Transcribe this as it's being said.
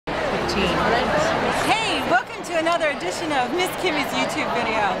routine. Hey, welcome to another edition of Miss Kimmy's YouTube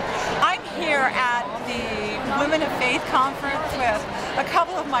video. I'm here at the Women of Faith conference with a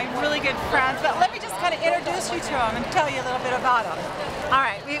couple of my really good friends, but let me just kind of introduce you to them and tell you a little bit about them. All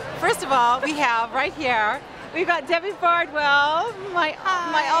right, first of all, we have right here, we've got Debbie Bardwell,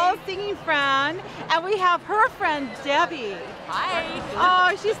 my old singing friend, and we have her friend Debbie. Hi.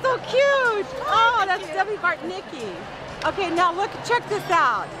 Oh, she's so cute. Oh, that's Debbie Bartnicki. Okay, now look, check this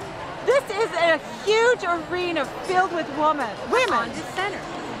out. This is a huge arena filled with women. On the center.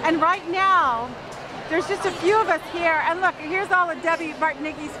 And right now, there's just a few of us here. And look, here's all of Debbie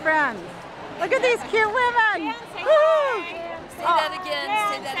Bartnicki's friends. Look at these cute women. Say that again.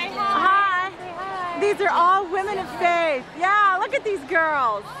 Say that again. Hi. These are all women of faith. Yeah, look at these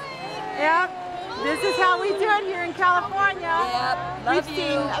girls. Yep. This is how we do it here in California. Yep. We've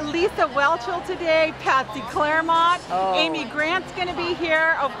seen Lisa Welchel today, Patsy Claremont, Amy Grant's going to be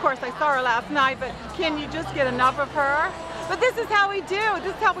here. Of course, I saw her last night, but can you just get enough of her? But this is how we do.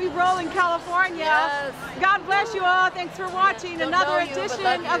 This is how we roll in California. Yes. God bless you all. Thanks for watching another edition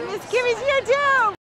of Miss Kimmy's YouTube.